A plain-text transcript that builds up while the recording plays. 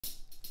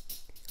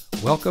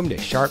Welcome to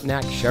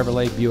Sharpnack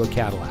Chevrolet Buick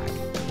Cadillac.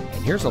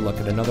 And here's a look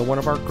at another one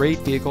of our great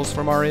vehicles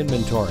from our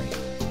inventory.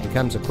 It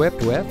comes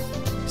equipped with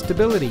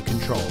stability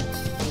control,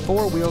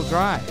 four-wheel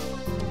drive,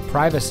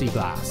 privacy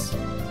glass,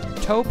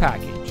 tow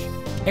package,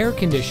 air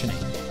conditioning,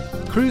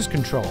 cruise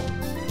control,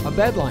 a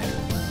bed liner,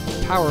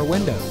 power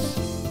windows,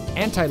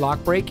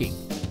 anti-lock braking,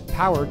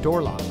 power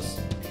door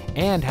locks,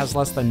 and has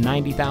less than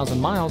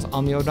 90,000 miles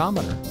on the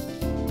odometer.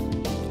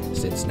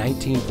 Since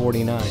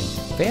 1949,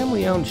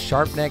 family-owned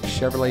Sharpnack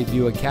Chevrolet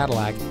Buick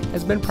Cadillac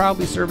has been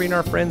proudly serving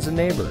our friends and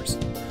neighbors.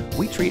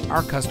 We treat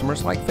our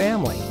customers like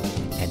family,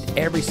 and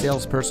every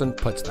salesperson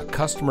puts the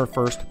customer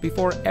first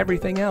before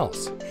everything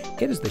else.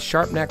 It is the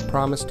Sharpnack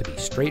promise to be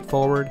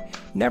straightforward,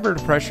 never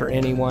to pressure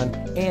anyone,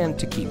 and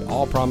to keep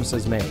all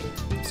promises made.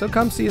 So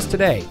come see us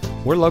today.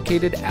 We're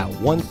located at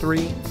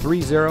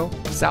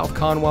 1330 South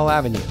Conwell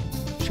Avenue.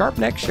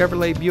 Sharpnack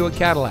Chevrolet Buick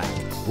Cadillac.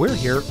 We're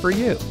here for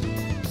you.